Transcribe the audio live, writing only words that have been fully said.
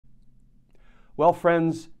Well,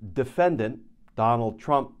 friends, defendant Donald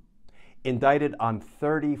Trump, indicted on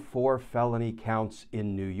 34 felony counts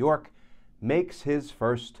in New York, makes his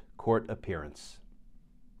first court appearance.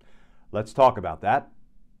 Let's talk about that,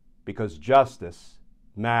 because justice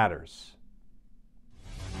matters.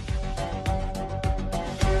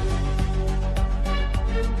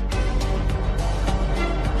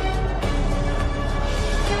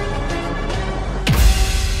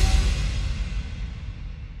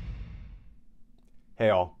 Hey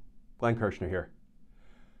all, Glenn Kirshner here.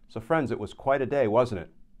 So friends, it was quite a day, wasn't it?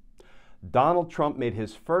 Donald Trump made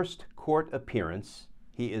his first court appearance.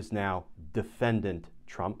 He is now Defendant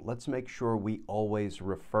Trump. Let's make sure we always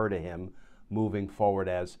refer to him moving forward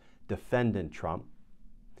as Defendant Trump.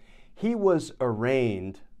 He was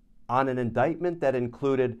arraigned on an indictment that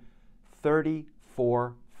included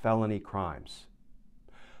 34 felony crimes.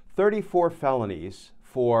 34 felonies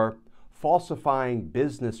for falsifying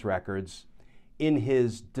business records in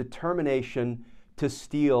his determination to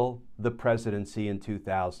steal the presidency in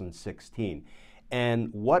 2016. And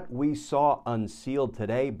what we saw unsealed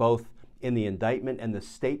today, both in the indictment and the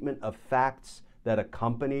statement of facts that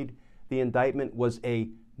accompanied the indictment, was a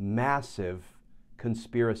massive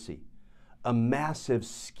conspiracy, a massive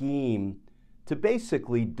scheme to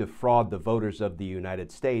basically defraud the voters of the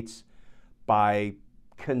United States by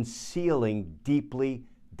concealing deeply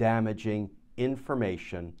damaging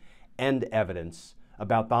information and evidence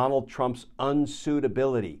about Donald Trump's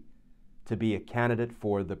unsuitability to be a candidate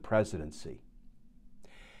for the presidency.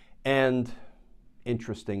 And,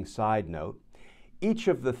 interesting side note, each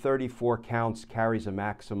of the 34 counts carries a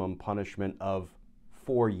maximum punishment of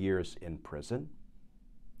 4 years in prison.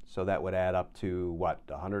 So that would add up to, what,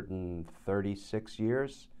 136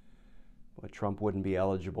 years? Well, Trump wouldn't be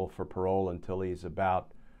eligible for parole until he's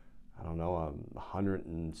about,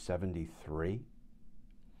 173.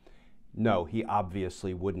 No, he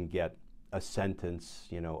obviously wouldn't get a sentence,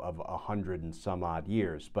 of 100 and some odd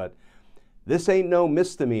years. But this ain't no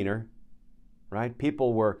misdemeanor, right?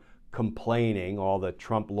 People were complaining, all the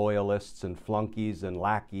Trump loyalists and flunkies and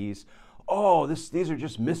lackeys, oh, these are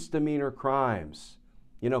just misdemeanor crimes.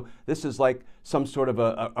 This is like some sort of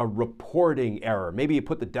a reporting error. Maybe you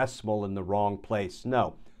put the decimal in the wrong place.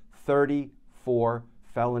 No, 34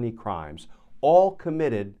 felony crimes, all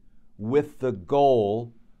committed with the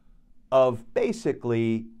goal of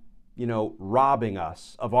basically, robbing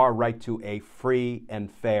us of our right to a free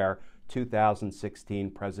and fair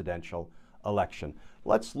 2016 presidential election.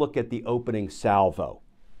 Let's look at the opening salvo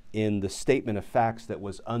in the statement of facts that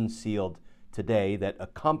was unsealed today that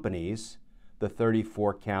accompanies the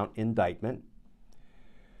 34-count indictment.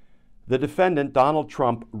 The defendant, Donald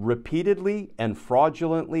Trump, repeatedly and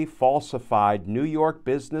fraudulently falsified New York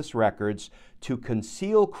business records to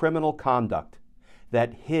conceal criminal conduct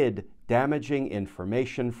that hid damaging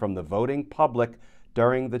information from the voting public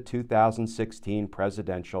during the 2016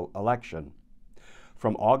 presidential election.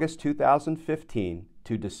 From August 2015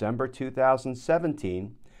 to December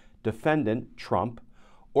 2017, defendant Trump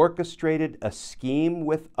orchestrated a scheme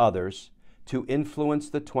with others to influence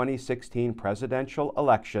the 2016 presidential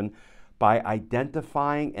election by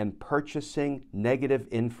identifying and purchasing negative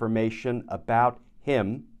information about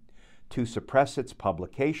him to suppress its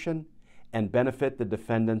publication and benefit the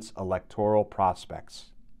defendant's electoral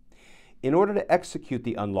prospects. In order to execute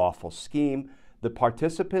the unlawful scheme, the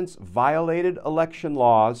participants violated election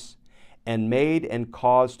laws and made and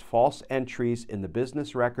caused false entries in the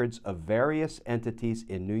business records of various entities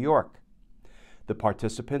in New York. The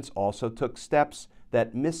participants also took steps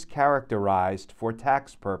that mischaracterized for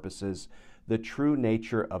tax purposes the true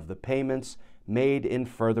nature of the payments made in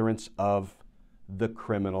furtherance of the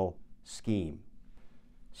criminal scheme.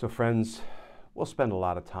 So friends, we'll spend a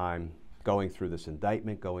lot of time going through this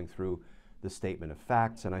indictment, going through the statement of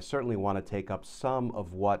facts, and I certainly want to take up some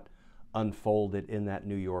of what unfolded in that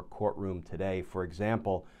New York courtroom today. For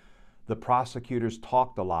example, the prosecutors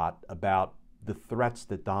talked a lot about the threats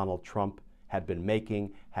that Donald Trump had been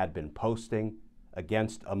making, had been posting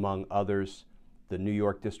against, among others, the New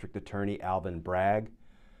York District Attorney Alvin Bragg,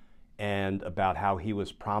 and about how he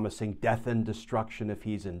was promising death and destruction if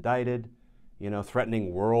he's indicted,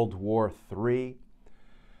 threatening World War III.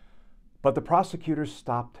 But the prosecutors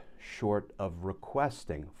stopped short of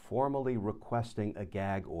formally requesting a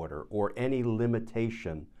gag order or any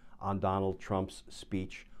limitation on Donald Trump's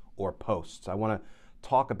speech or posts. I want to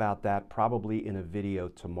talk about that probably in a video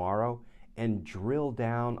tomorrow and drill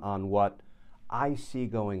down on what I see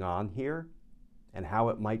going on here and how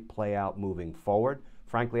it might play out moving forward.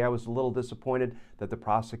 Frankly, I was a little disappointed that the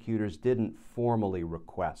prosecutors didn't formally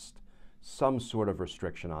request some sort of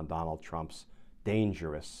restriction on Donald Trump's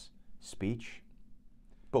dangerous speech.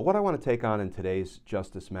 But what I want to take on in today's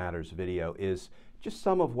Justice Matters video is just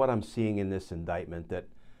some of what I'm seeing in this indictment that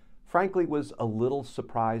frankly was a little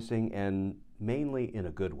surprising, and mainly in a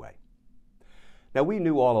good way. Now, we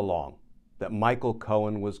knew all along that Michael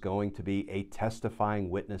Cohen was going to be a testifying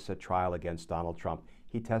witness at trial against Donald Trump.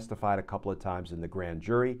 He testified a couple of times in the grand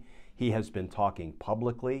jury. He has been talking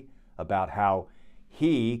publicly about how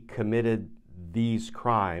he committed these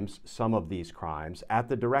crimes, some of these crimes, at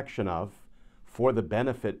the direction of, for the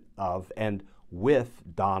benefit of, and with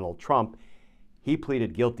Donald Trump. He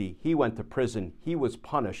pleaded guilty. He went to prison. He was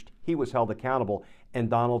punished. He was held accountable, and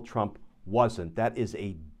Donald Trump wasn't. That is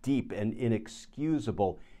a deep and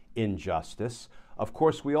inexcusable injustice. Of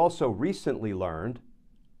course, we also recently learned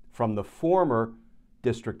from the former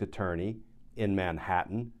district attorney in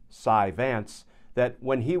Manhattan, Cy Vance, that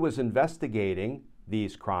when he was investigating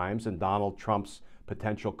these crimes and Donald Trump's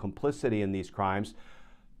potential complicity in these crimes,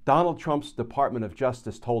 Donald Trump's Department of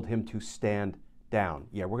Justice told him to stand down.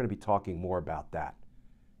 Yeah, we're going to be talking more about that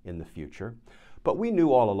in the future. But we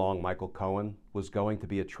knew all along Michael Cohen was going to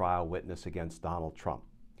be a trial witness against Donald Trump.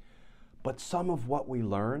 But some of what we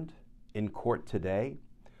learned in court today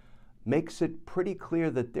makes it pretty clear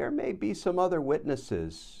that there may be some other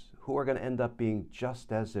witnesses who are going to end up being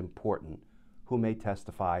just as important, who may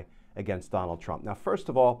testify against Donald Trump. Now, first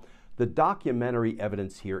of all, the documentary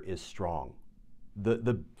evidence here is strong.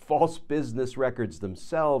 The false business records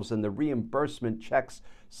themselves and the reimbursement checks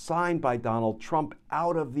signed by Donald Trump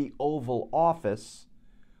out of the Oval Office,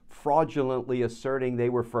 fraudulently asserting they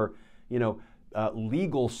were for,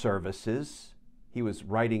 legal services. He was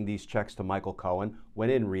writing these checks to Michael Cohen, when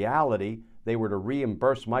in reality, they were to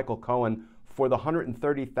reimburse Michael Cohen for the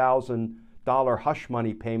 $130,000 hush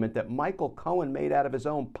money payment that Michael Cohen made out of his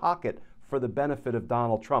own pocket for the benefit of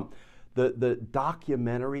Donald Trump. The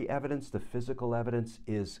documentary evidence, the physical evidence,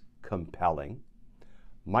 is compelling.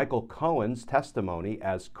 Michael Cohen's testimony,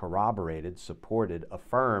 as corroborated, supported,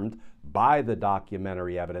 affirmed by the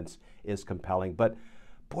documentary evidence, is compelling. But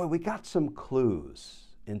boy, we got some clues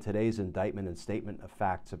in today's indictment and statement of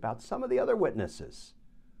facts about some of the other witnesses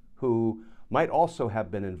who might also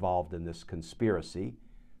have been involved in this conspiracy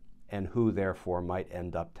and who therefore might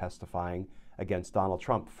end up testifying against Donald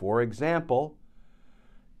Trump. For example,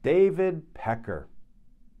 David Pecker,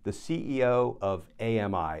 the CEO of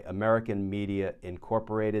AMI, American Media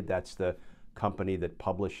Incorporated. That's the company that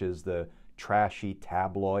publishes the trashy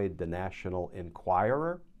tabloid, The National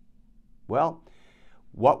Enquirer. Well,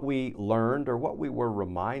 what we learned, or what we were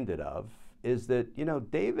reminded of, is that,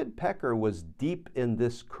 David Pecker was deep in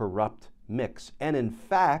this corrupt mix. And in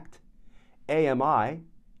fact, AMI,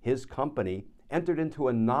 his company, entered into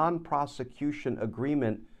a non-prosecution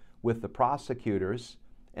agreement with the prosecutors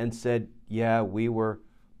and said, yeah, we were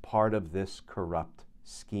part of this corrupt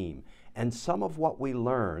scheme. And some of what we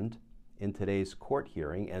learned in today's court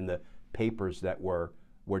hearing, and the papers that were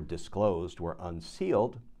disclosed, were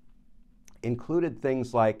unsealed, included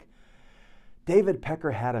things like David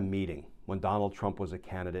Pecker had a meeting when Donald Trump was a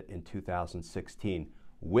candidate in 2016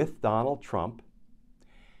 with Donald Trump,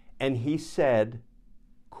 and he said,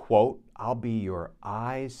 quote, "I'll be your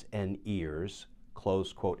eyes and ears,"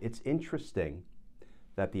 close quote. It's interesting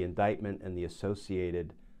that the indictment and the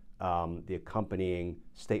associated, the accompanying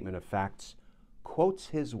statement of facts quotes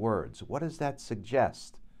his words. What does that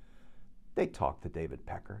suggest? They talked to David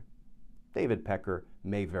Pecker. David Pecker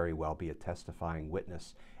may very well be a testifying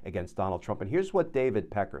witness against Donald Trump. And here's what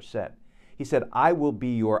David Pecker said. He said, "I will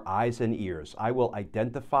be your eyes and ears. I will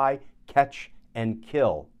identify, catch, and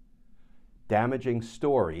kill damaging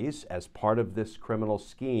stories as part of this criminal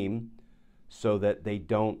scheme so that they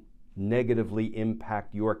don't negatively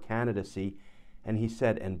impact your candidacy." And he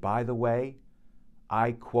said, and by the way,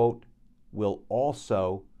 I, quote, "will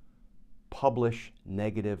also publish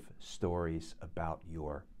negative stories about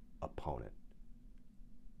your opponent."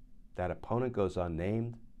 That opponent goes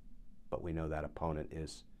unnamed, but we know that opponent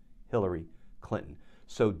is Hillary Clinton.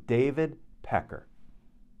 So David Pecker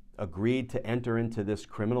agreed to enter into this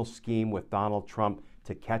criminal scheme with Donald Trump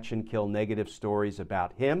to catch and kill negative stories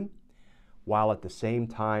about him, while at the same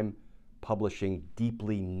time publishing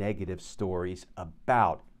deeply negative stories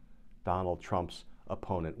about Donald Trump's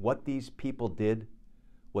opponent. What these people did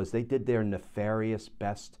was they did their nefarious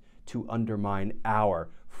best to undermine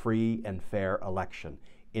our free and fair election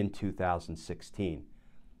in 2016.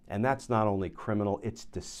 And that's not only criminal, it's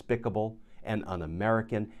despicable and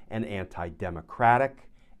un-American and anti-democratic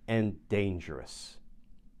and dangerous.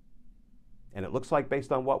 And it looks like,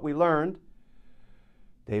 based on what we learned,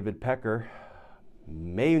 David Pecker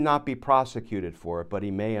may not be prosecuted for it, but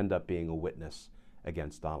he may end up being a witness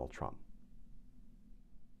against Donald Trump.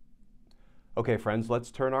 Okay, friends,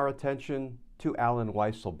 let's turn our attention to Alan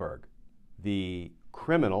Weisselberg, the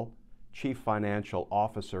criminal chief financial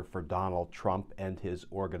officer for Donald Trump and his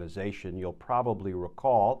organization. You'll probably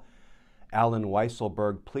recall Alan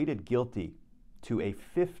Weisselberg pleaded guilty to a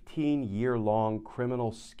 15-year-long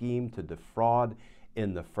criminal scheme to defraud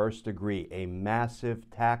in the first degree, a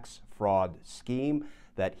massive tax fraud scheme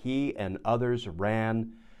that he and others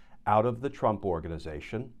ran out of the Trump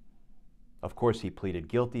organization. Of course, he pleaded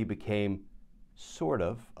guilty, became sort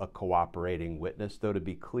of a cooperating witness, though to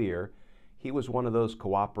be clear, he was one of those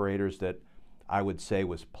cooperators that I would say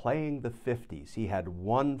was playing the 50s. He had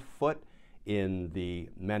one foot in the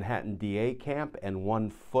Manhattan DA camp and one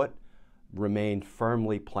foot remained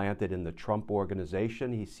firmly planted in the Trump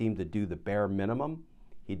organization. He seemed to do the bare minimum.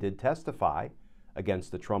 He did testify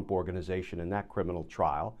against the Trump organization in that criminal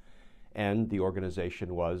trial, and the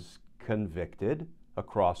organization was convicted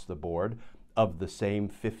across the board of the same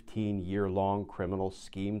 15-year-long criminal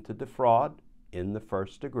scheme to defraud in the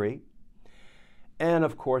first degree. And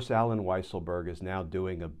of course, Alan Weisselberg is now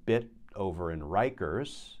doing a bit over in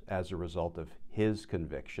Rikers as a result of his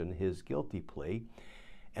conviction, his guilty plea.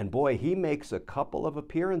 And boy, he makes a couple of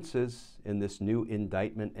appearances in this new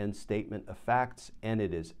indictment and statement of facts, and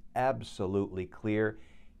it is absolutely clear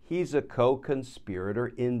he's a co-conspirator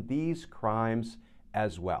in these crimes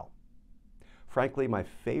as well. Frankly, my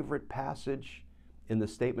favorite passage in the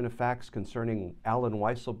statement of facts concerning Alan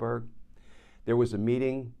Weisselberg, there was a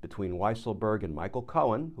meeting between Weisselberg and Michael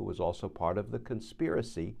Cohen, who was also part of the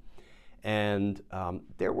conspiracy, and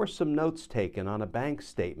there were some notes taken on a bank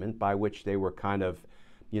statement by which they were kind of,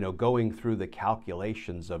 going through the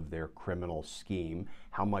calculations of their criminal scheme,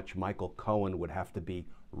 how much Michael Cohen would have to be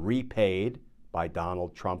repaid by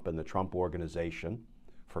Donald Trump and the Trump organization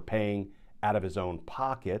for paying out of his own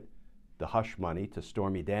pocket the hush money to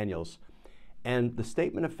Stormy Daniels. And the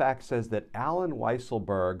statement of fact says that Alan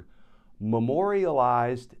Weisselberg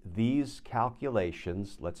memorialized these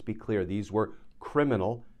calculations, let's be clear, these were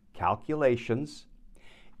criminal calculations,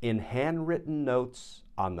 in handwritten notes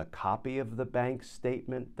on the copy of the bank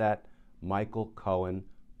statement that Michael Cohen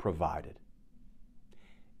provided.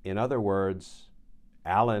 In other words,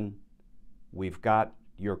 Alan, we've got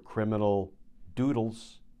your criminal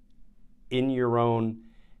doodles in your own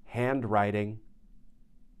handwriting.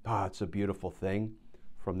 Ah, it's a beautiful thing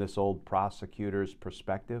from this old prosecutor's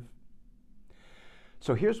perspective.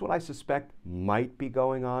 So here's what I suspect might be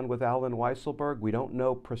going on with Alan Weisselberg. We don't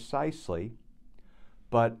know precisely,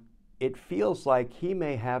 but it feels like he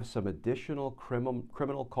may have some additional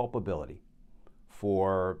criminal culpability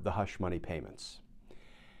for the hush money payments.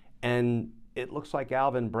 And it looks like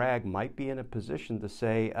Alvin Bragg might be in a position to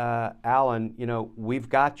say, Alan, we've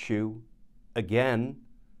got you again.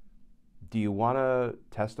 Do you want to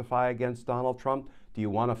testify against Donald Trump? Do you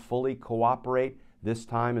want to fully cooperate this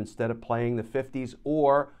time instead of playing the 50s?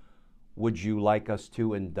 Or would you like us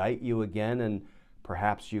to indict you again and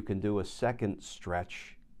perhaps you can do a second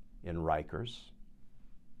stretch in Rikers?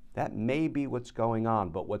 That may be what's going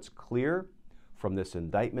on, but what's clear from this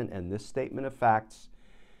indictment and this statement of facts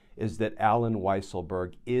is that Alan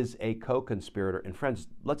Weisselberg is a co-conspirator. And friends,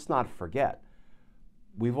 let's not forget,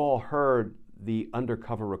 we've all heard the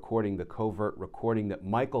undercover recording, the covert recording that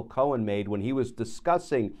Michael Cohen made when he was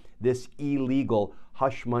discussing this illegal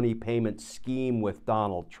hush money payment scheme with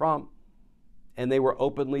Donald Trump. And they were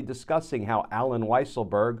openly discussing how Alan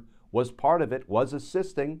Weisselberg was part of it, was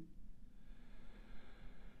assisting.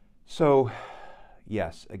 So,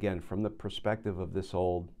 yes, again, from the perspective of this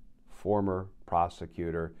old former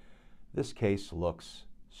prosecutor, this case looks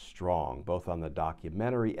strong, both on the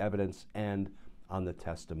documentary evidence and on the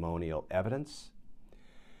testimonial evidence.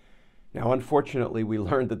 Now, unfortunately, we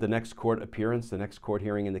learned that the next court appearance, the next court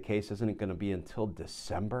hearing in the case isn't going to be until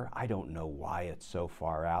December. I don't know why it's so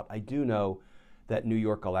far out. I do know that New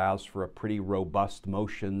York allows for a pretty robust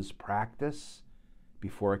motions practice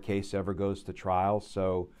before a case ever goes to trial.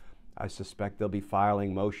 So I suspect they'll be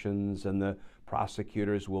filing motions and the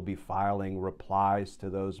prosecutors will be filing replies to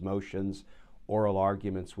those motions. Oral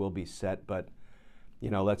arguments will be set, but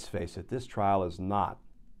let's face it, this trial is not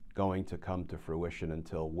going to come to fruition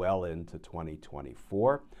until well into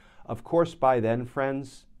 2024. Of course, by then,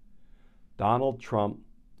 friends, Donald Trump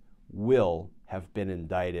will have been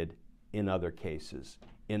indicted in other cases,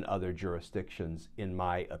 in other jurisdictions, in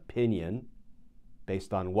my opinion,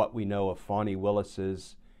 based on what we know of Fani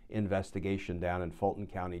Willis's investigation down in Fulton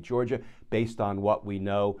County, Georgia, based on what we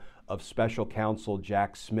know of Special Counsel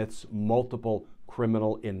Jack Smith's multiple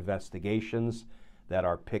criminal investigations that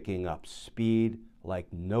are picking up speed like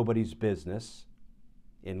nobody's business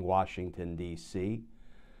in Washington, D.C.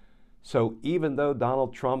 So even though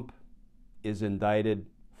Donald Trump is indicted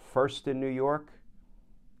first in New York,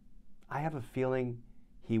 I have a feeling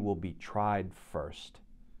he will be tried first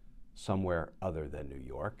somewhere other than New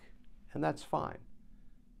York, and that's fine,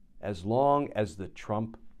 as long as the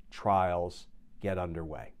Trump trials get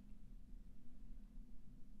underway.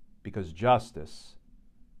 Because justice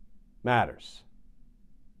matters.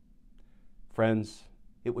 Friends,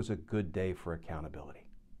 it was a good day for accountability.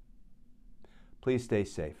 Please stay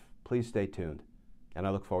safe. Please stay tuned. And I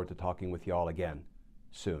look forward to talking with you all again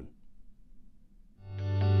soon.